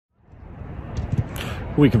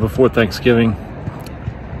weekend before Thanksgiving,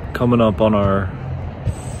 coming up on our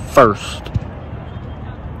first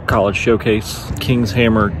college showcase. King's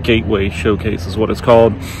Hammer Gateway Showcase is what it's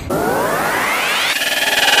called.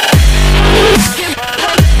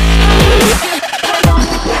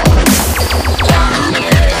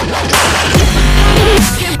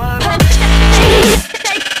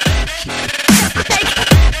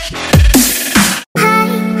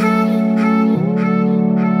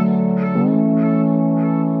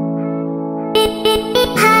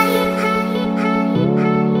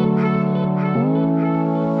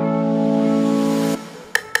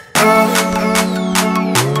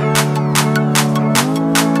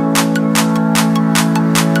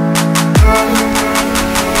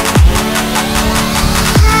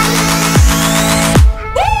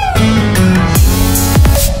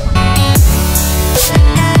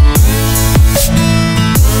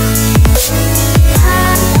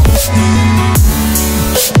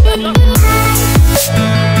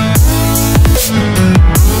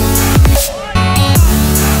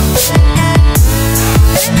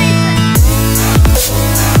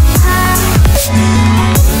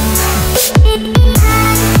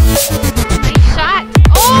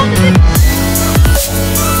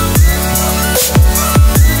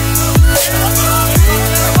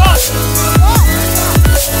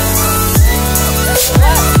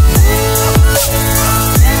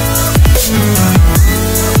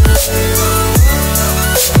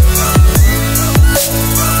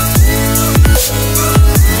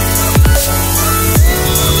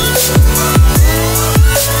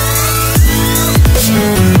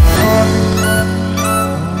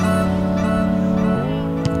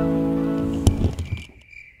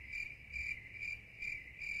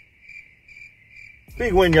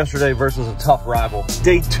 Big win yesterday versus a tough rival.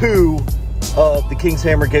 Day 2 of the King's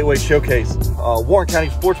Hammer Gateway Showcase. Warren County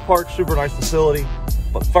Sports Park, super nice facility.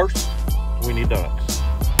 But first, we need donuts.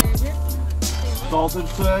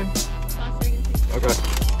 Sausage today? Okay.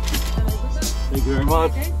 Thank you very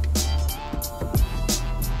much. Okay.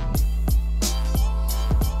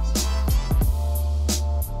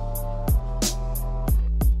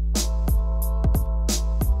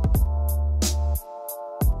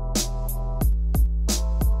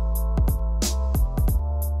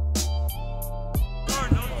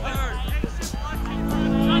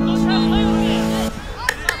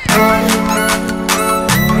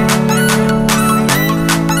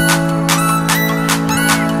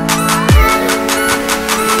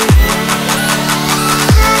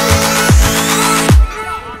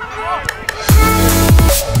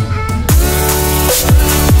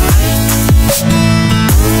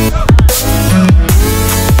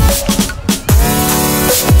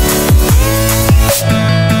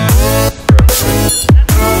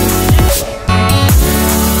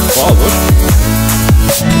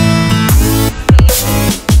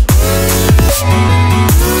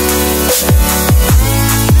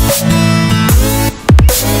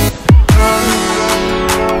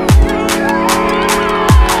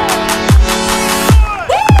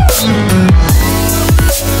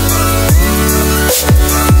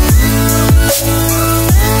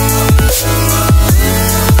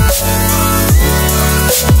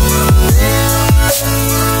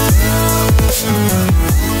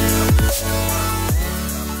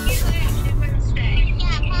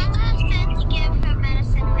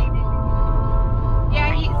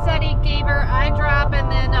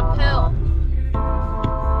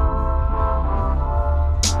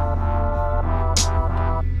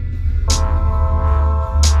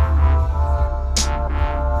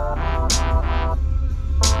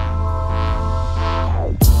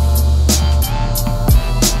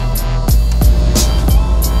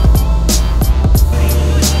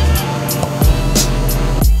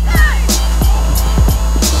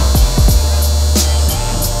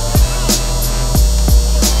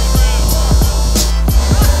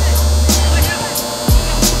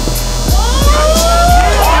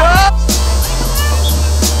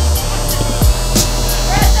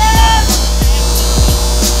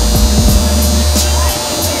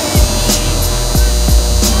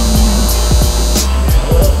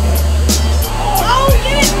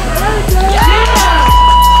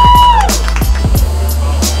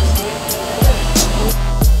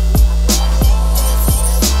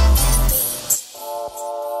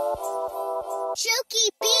 Chooky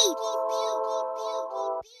beat.